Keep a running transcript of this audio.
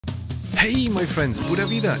Hey my friends, Pura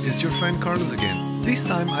Vida, it's your friend Carlos again. This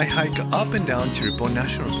time I hike up and down Chirripó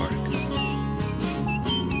National Park.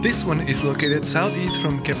 This one is located southeast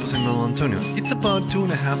from Quepos and Nuevo Antonio. It's about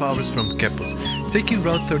 2.5 hours from Quepos, taking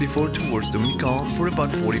Route 34 towards Dominical for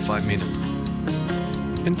about 45 minutes.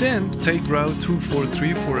 And then take Route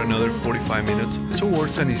 243 for another 45 minutes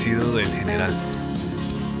towards San Isidro del General.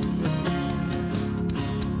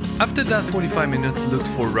 After that 45 minutes, look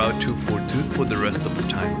for Route 242 for the rest of the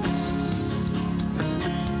time.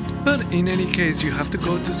 But in any case, you have to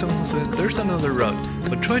go to San Jose. There's another route,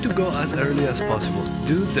 but try to go as early as possible.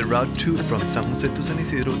 Do the Route 2 from San Jose to San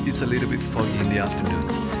Isidro. It's a little bit foggy in the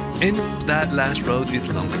afternoons, and that last road is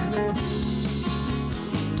longer.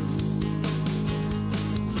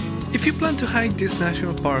 If you plan to hike this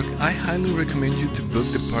national park, I highly recommend you to book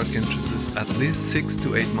the park entrances at least 6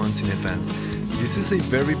 to 8 months in advance. This is a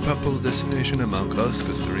very popular destination among us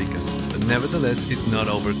Costa Ricans, but nevertheless it's not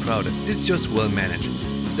overcrowded, it's just well managed.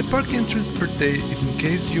 The park entrance per day, in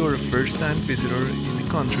case you're a first-time visitor in the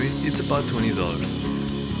country, it's about $20,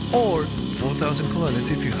 or 4,000 colones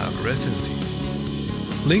if you have a residency.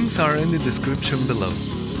 Links are in the description below.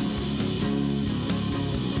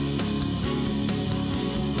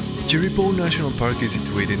 Chirripó National Park is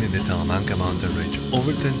situated in the Talamanca mountain range,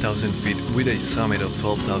 over 10,000 feet with a summit of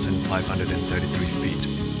 12,533 feet.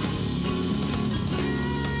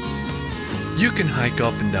 You can hike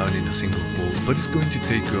up and down in a single pole, but it's going to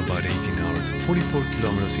take you about 18 hours, 44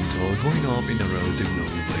 kilometers in total, going up in a relatively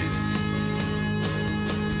normal pace.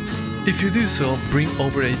 If you do so, bring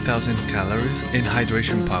over 8,000 calories and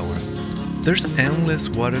hydration power. There's endless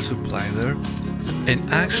water supply there, and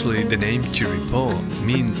actually the name Chirripó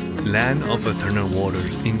means land of eternal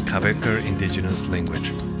waters in Quebecer indigenous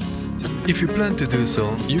language. If you plan to do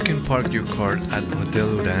so, you can park your car at Hotel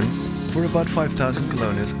Uran for about 5,000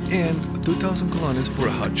 colones and 2,000 colones for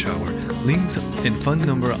a hot shower. Links and phone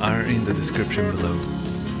number are in the description below.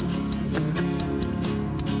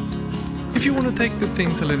 If you want to take the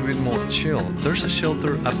things a little bit more chill, there's a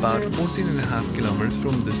shelter about 14.5 kilometers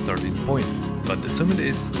from the starting point, but the summit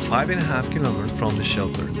is 5.5 kilometers from the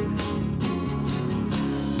shelter.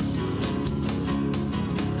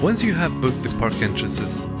 Once you have booked the park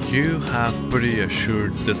entrances, you have pretty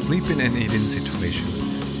assured the sleeping and eating situation.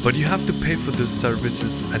 But you have to pay for the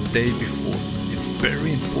services a day before. It's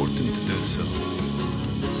very important to do so.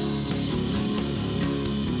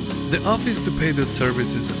 The office to pay the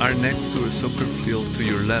services are next to a soccer field to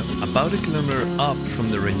your left, about 1 kilometer up from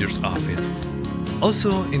the ranger's office.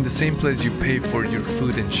 Also, in the same place you pay for your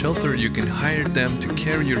food and shelter, you can hire them to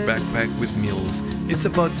carry your backpack with meals. It's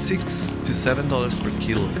about $6 to $7 per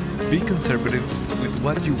kilo. Be conservative with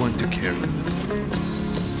what you want to carry.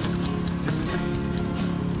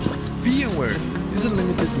 Be aware, it's a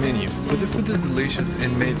limited menu, but the food is delicious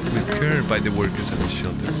and made with care by the workers at the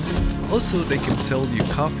shelter. Also, they can sell you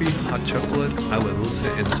coffee, hot chocolate, agua dulce,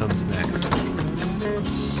 and some snacks.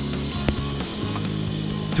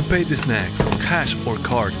 To pay the snacks, cash or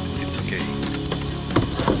card, it's okay.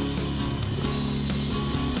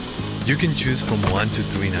 You can choose from 1 to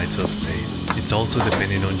 3 nights of stay. It's also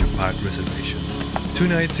depending on your park reservation. 2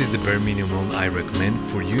 nights is the bare minimum I recommend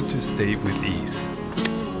for you to stay with ease.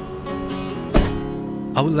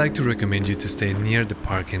 I would like to recommend you to stay near the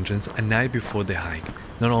park entrance a night before the hike,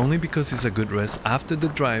 not only because it's a good rest after the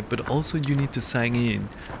drive, but also you need to sign in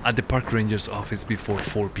at the park ranger's office before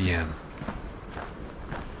 4 p.m.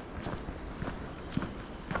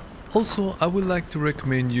 Also, I would like to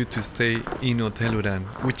recommend you to stay in Hotel Uran,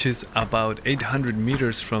 which is about 800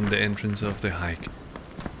 meters from the entrance of the hike.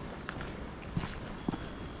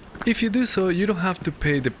 If you do so, you don't have to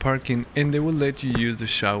pay the parking and they will let you use the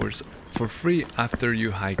showers for free after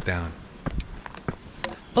you hike down.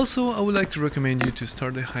 Also, I would like to recommend you to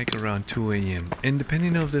start the hike around 2 a.m. and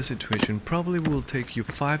depending on the situation, probably will take you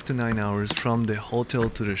 5 to 9 hours from the hotel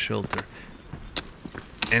to the shelter.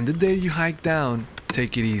 And the day you hike down,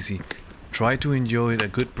 take it easy. Try to enjoy a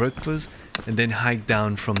good breakfast and then hike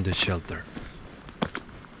down from the shelter.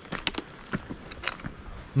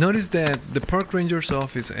 Notice that the park ranger's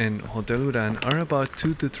office and Hotel Uran are about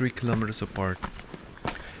 2 to 3 kilometers apart.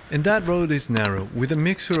 And that road is narrow, with a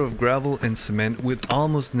mixture of gravel and cement with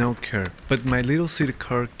almost no care, but my little city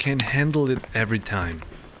car can handle it every time.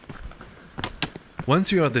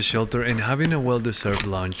 Once you're at the shelter and having a well-deserved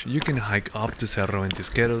lunch, you can hike up to Cerro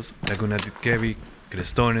Ventisqueros, Laguna Titkevi,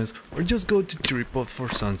 Crestones, or just go to Chirripó for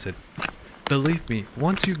sunset. Believe me,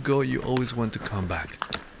 once you go, you always want to come back.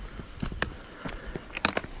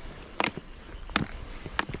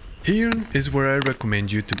 Here is where I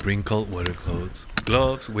recommend you to bring cold weather clothes,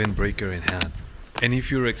 gloves, windbreaker and hats. And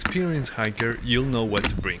if you're an experienced hiker, you'll know what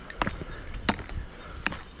to bring.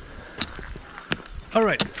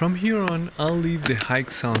 Alright, from here on, I'll leave the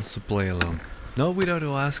hike sounds to play along. Not without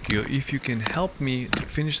to ask you if you can help me to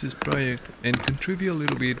finish this project and contribute a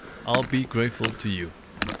little bit, I'll be grateful to you.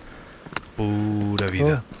 Pura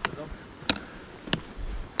vida.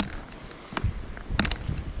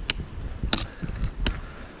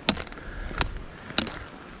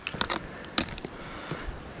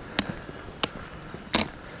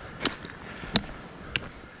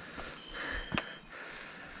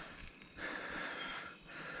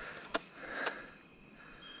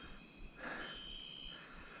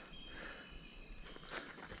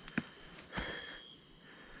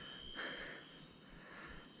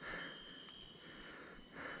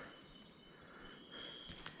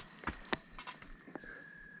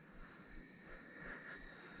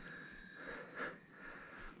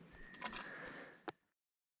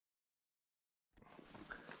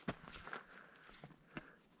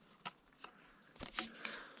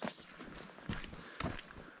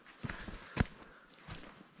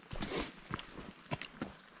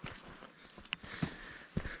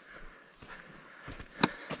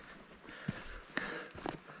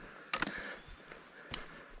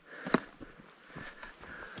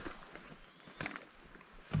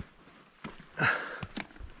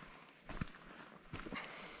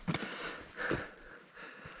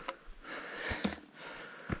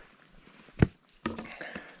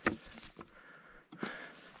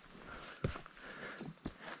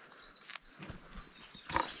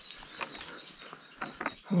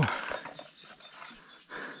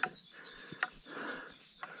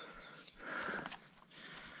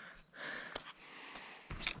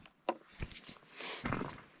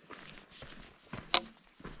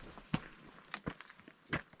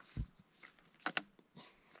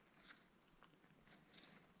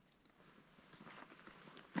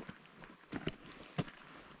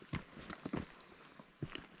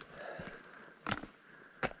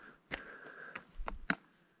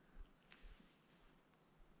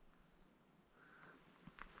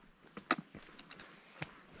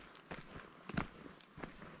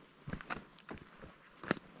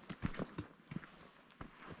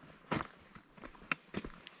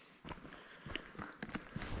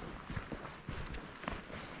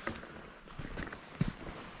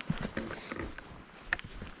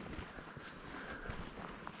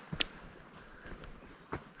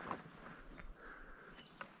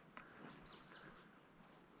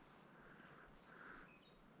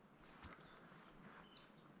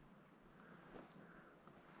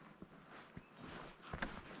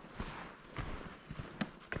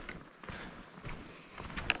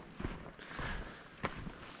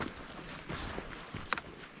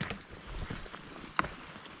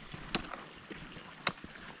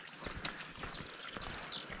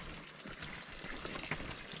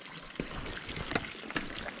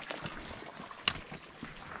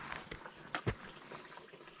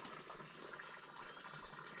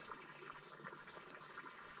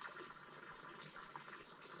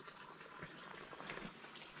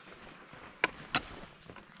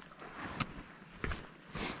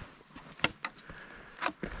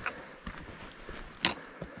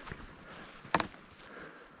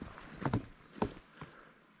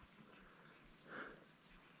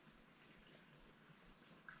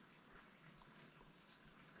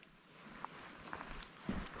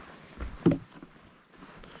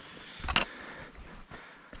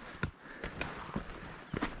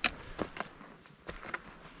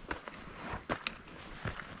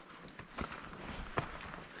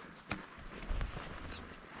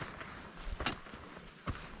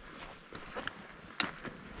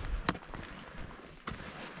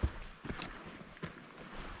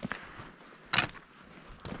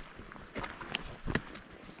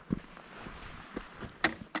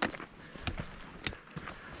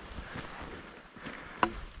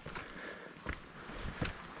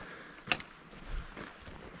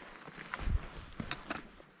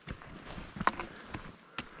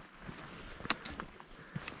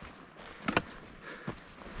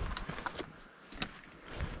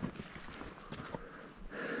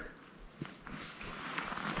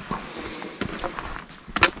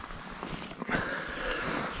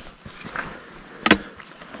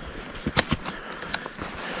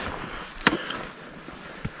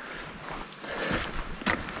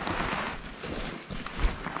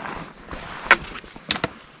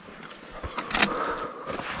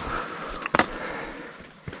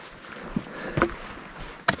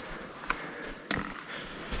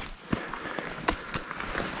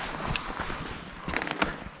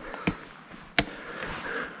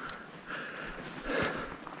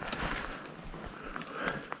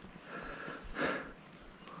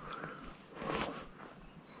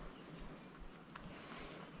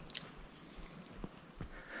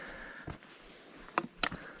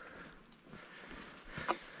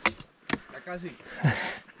 casi.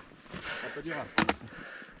 ¿Cuánto lleva?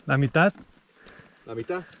 La mitad. La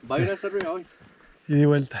mitad. Va a ir hasta arriba hoy. Y de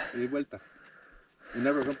vuelta. Y de vuelta.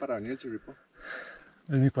 Una razón para venir al Chirripó.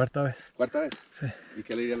 Es mi cuarta vez. ¿Cuarta vez? Sí. ¿Y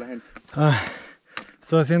qué le diría a la gente?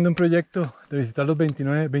 Estoy haciendo un proyecto de visitar los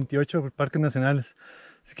 28 parques nacionales.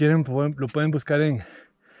 Si quieren, lo pueden buscar en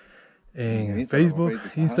Facebook,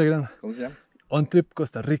 Instagram. Ajá. ¿Cómo se llama? On Trip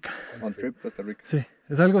Costa Rica. On Trip Costa Rica. Sí,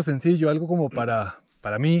 es algo sencillo, algo como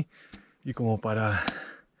para mí y como para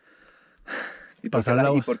pasar la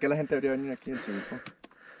voz. ¿Y por qué la gente debería venir aquí al Chirripó?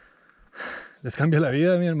 Les cambia la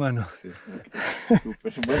vida, mi hermano. Sí,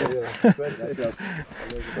 okay. Súper. Bueno, gracias.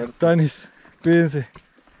 Tanis, cuídense.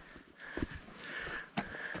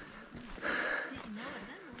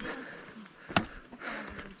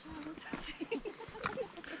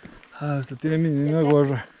 Usted tiene mi misma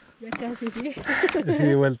gorra. Ya casi, sí. Sí,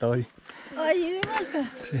 de vuelta hoy. Ay, de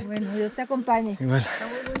vuelta. Sí. Bueno, Dios te acompañe. Igual. Está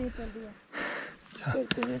muy bonito el día. Chao.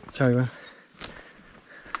 Chao, Iván.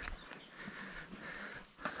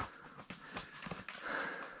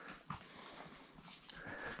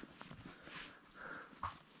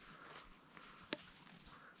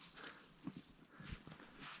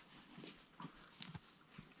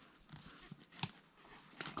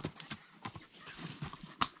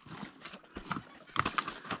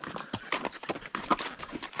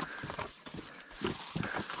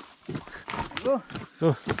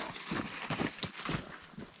 So.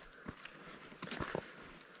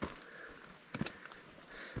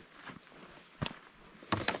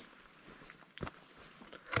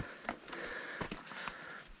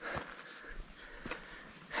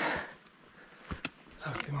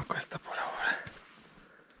 La última cuesta por ahora.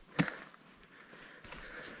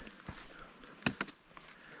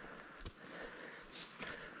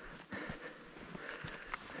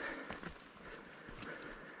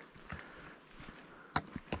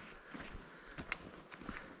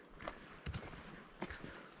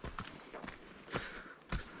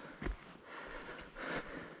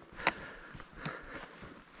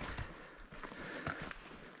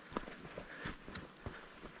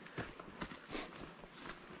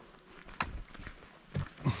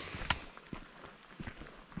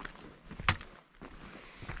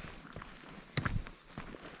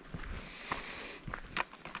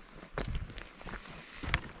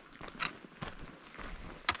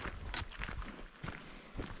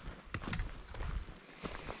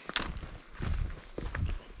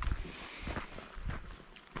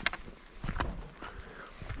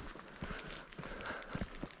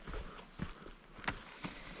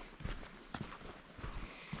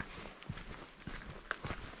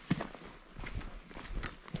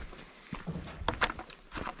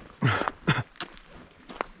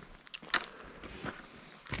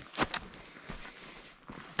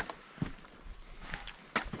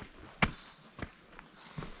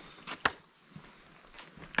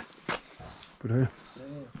 Por ahí.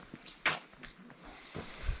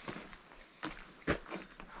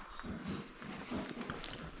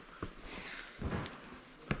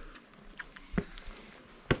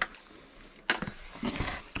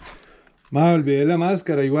 Olvidé la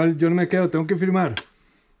máscara, igual yo no me quedo, tengo que firmar.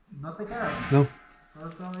 ¿No te quedas? No. ¿Todo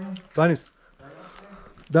está bien? Tanis.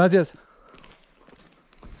 Gracias.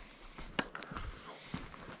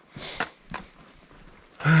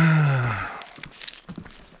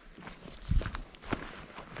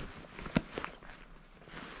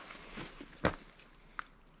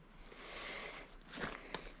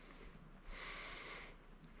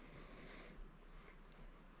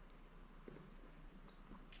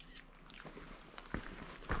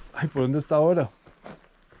 Ay, ¿por dónde está ahora?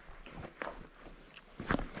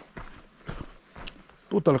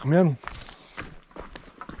 Puta, la cambiaron.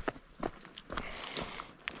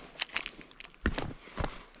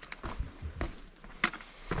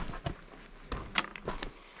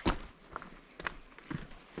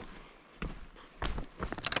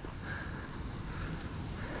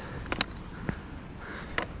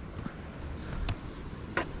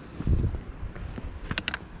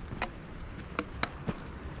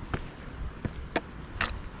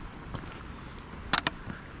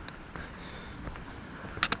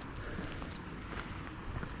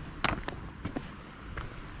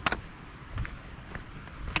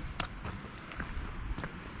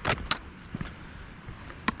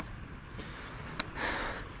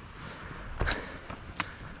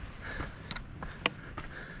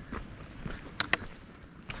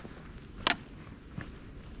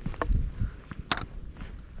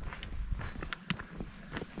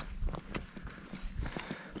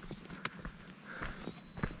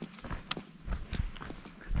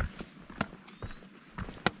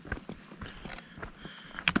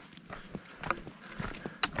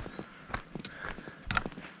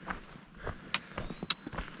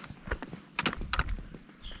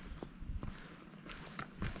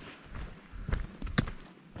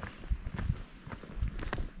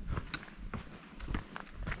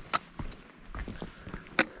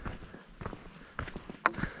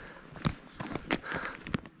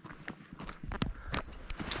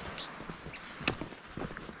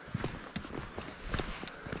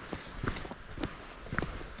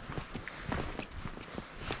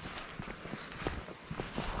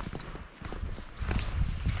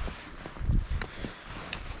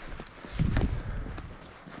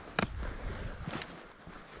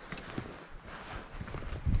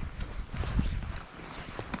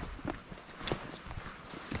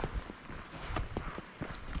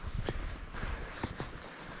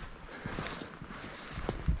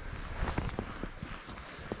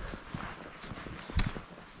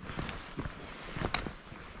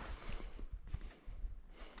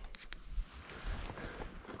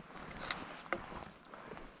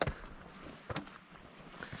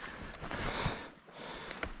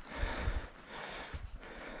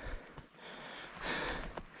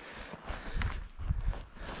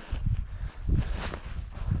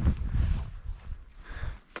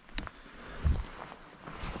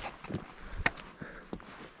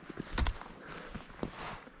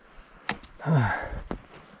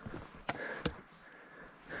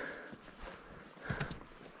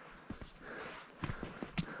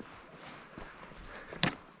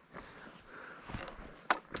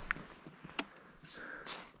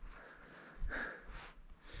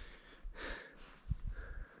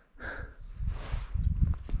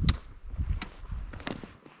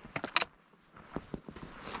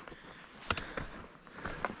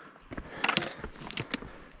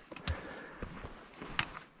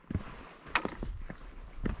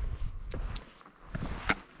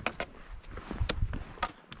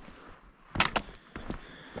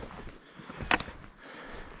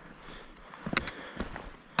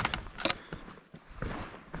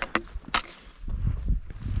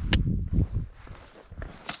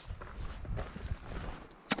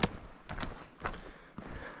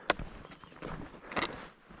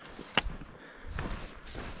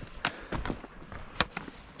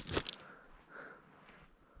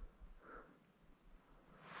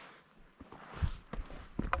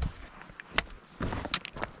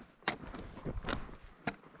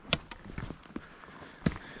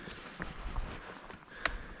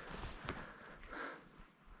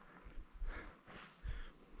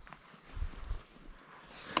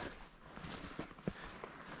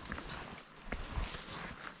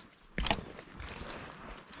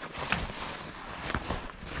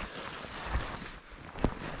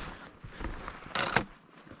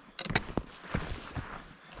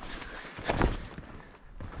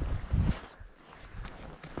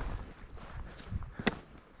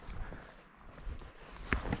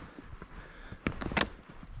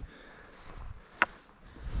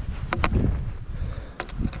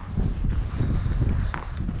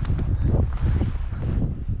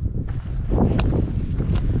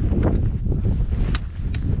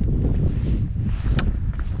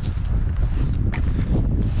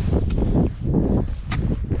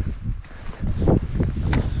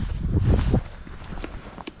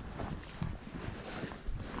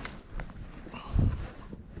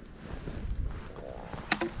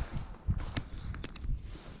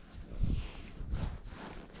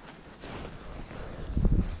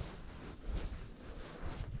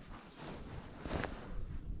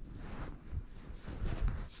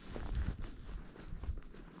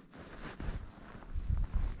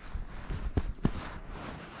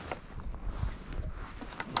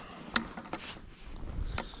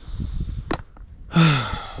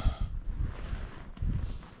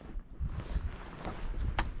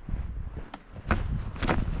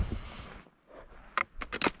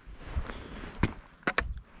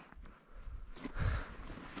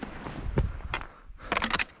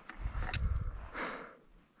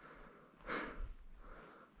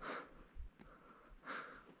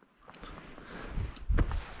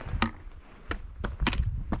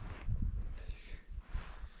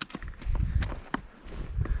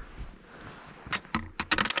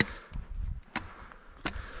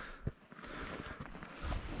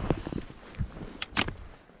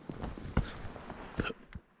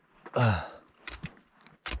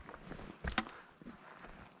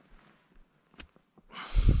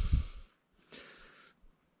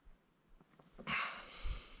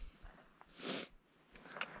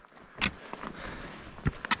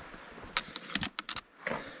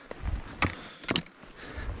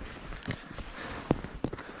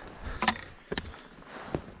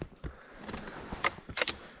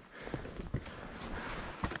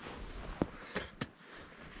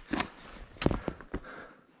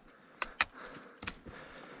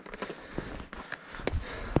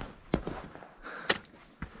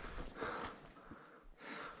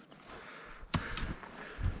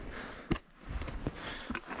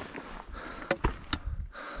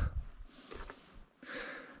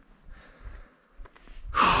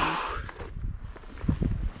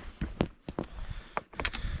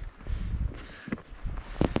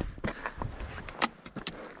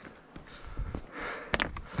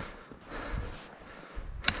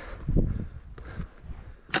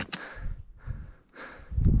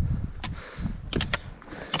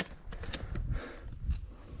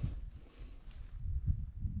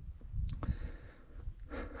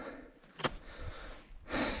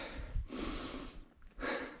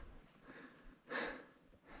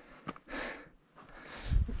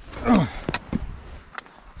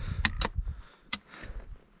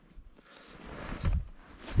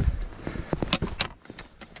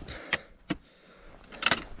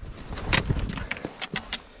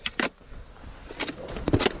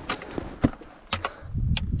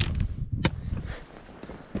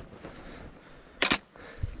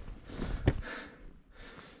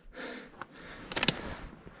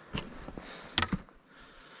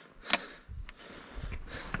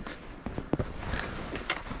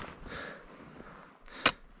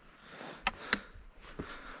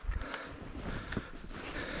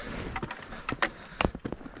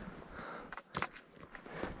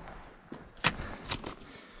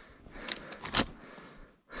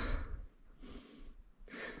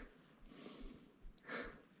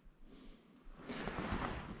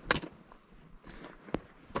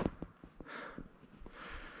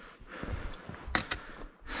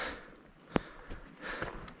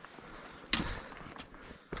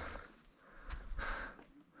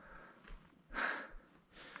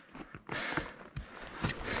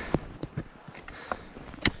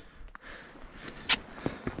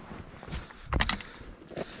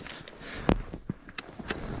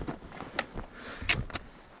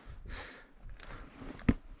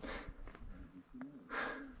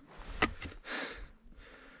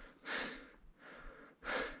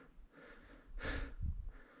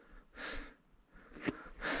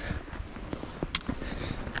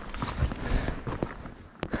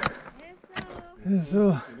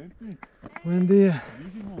 Eso. Excelente. Buen día.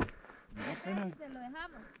 Buenísimo. Se lo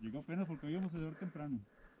dejamos. Llegó apenas porque hoy íbamos a hacer temprano.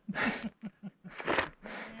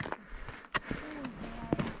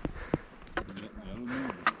 Ya los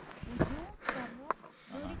números.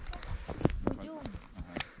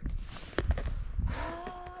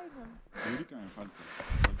 Yúrica me falta.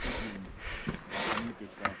 Falta Yum. Yum que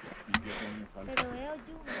está. Y yo también me falta. Pero veo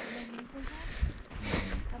Yum, le dicen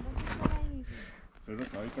estamos por ahí. Cerro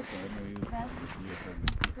Cabica todavía me he ido.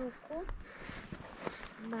 Sucut,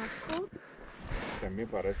 Macut. También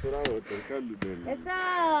para este lado, cerca del... ¡Eso!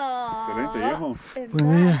 Excelente, viejo.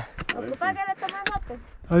 Buen día. ¿Ocupa que le tome foto?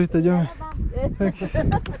 Ahorita yo me Vamos.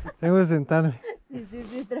 tengo que sentarme.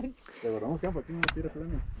 Sí, tranquilo. Te guardamos campo aquí en una tierra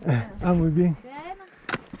plana. Ah, muy bien.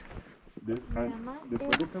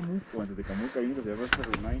 Después de Camuco, antes de Camuco, hay uno que se llama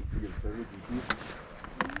Cerronay y el Cerro Chirripó.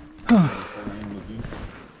 Ah, Están ahí en los días.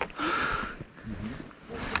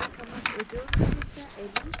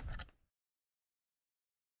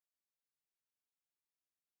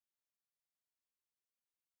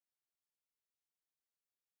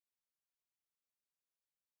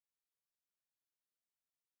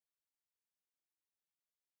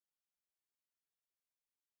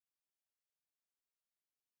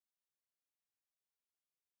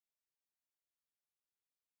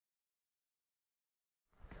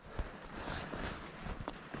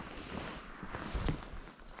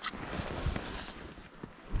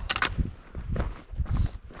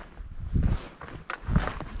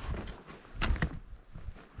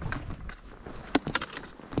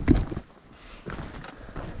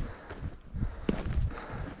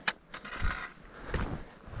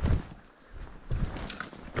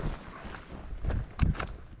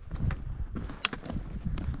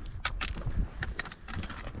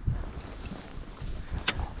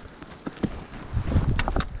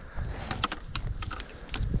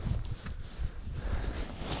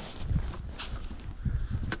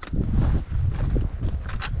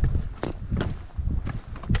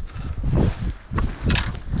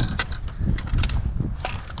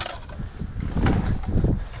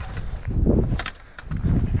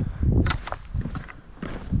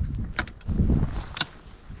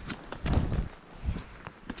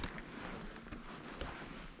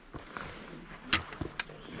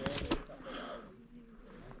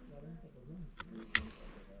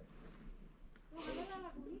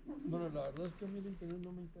 Bueno, la verdad es que a mí el internet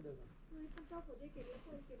no me interesa.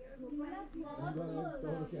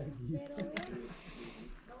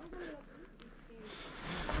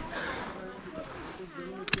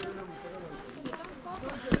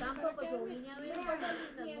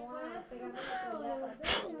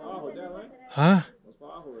 Ah,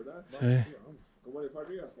 sí.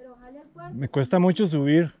 Me cuesta mucho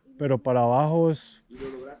subir, pero para abajo es... ¿Y lo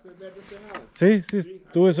lograste ver de este lado? Sí, sí,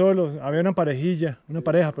 estuve solo. Había una pareja,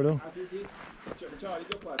 perdón. Ah, sí, sí. Un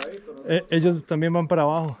chavalito cuadradito, ¿no? Ellos también van para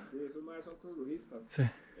abajo. Sí, esos madres son cruzujistas. Sí.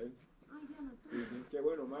 Sí, qué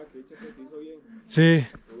bueno, madre, que dicha que te hizo bien. Sí,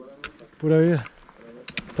 Qué buena nota. pura vida.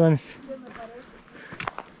 Entonces,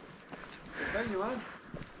 Extraño, ¿ah?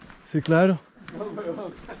 sí, claro.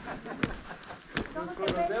 Nos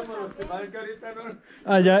conocemos, los que más que ahorita no.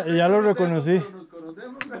 Ah, ya lo reconocí. Nos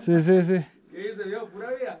conocemos. Sí, sí, sí. ¿Qué dice, viejo?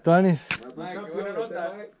 Pura vida. Tuanis, Madre, qué buena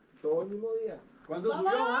nota. Todo el mismo día. ¿Cuándo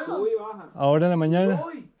subió, man? Sube y baja. ahora en la mañana.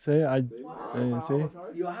 Hoy. Sí, sí.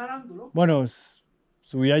 Y va jalando, ¿no? Bueno,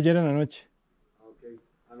 subí ayer en la noche. Ok.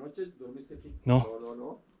 Anoche dormiste aquí. No.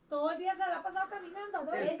 No. Todo el día se la ha pasado caminando,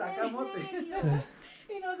 ¿no? Está camote.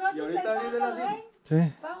 Y nosotros Y ahorita viene la cima.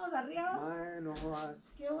 Sí. vamos arriba. Madre, no jodas.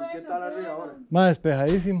 Qué ¿Y bueno, qué tal qué arriba bueno. ahora? Más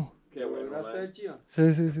despejadísimo. Qué bueno. ¿Lograste el chiva?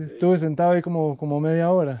 Sí, sí, sí. Estuve sentado ahí como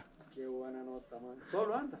media hora. Qué buena nota, man.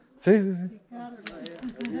 ¿Solo anda? Sí, sí, sí. Claro.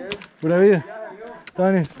 Así es. Pura vida. Ya, viejo.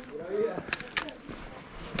 Tuanis. Pura vida.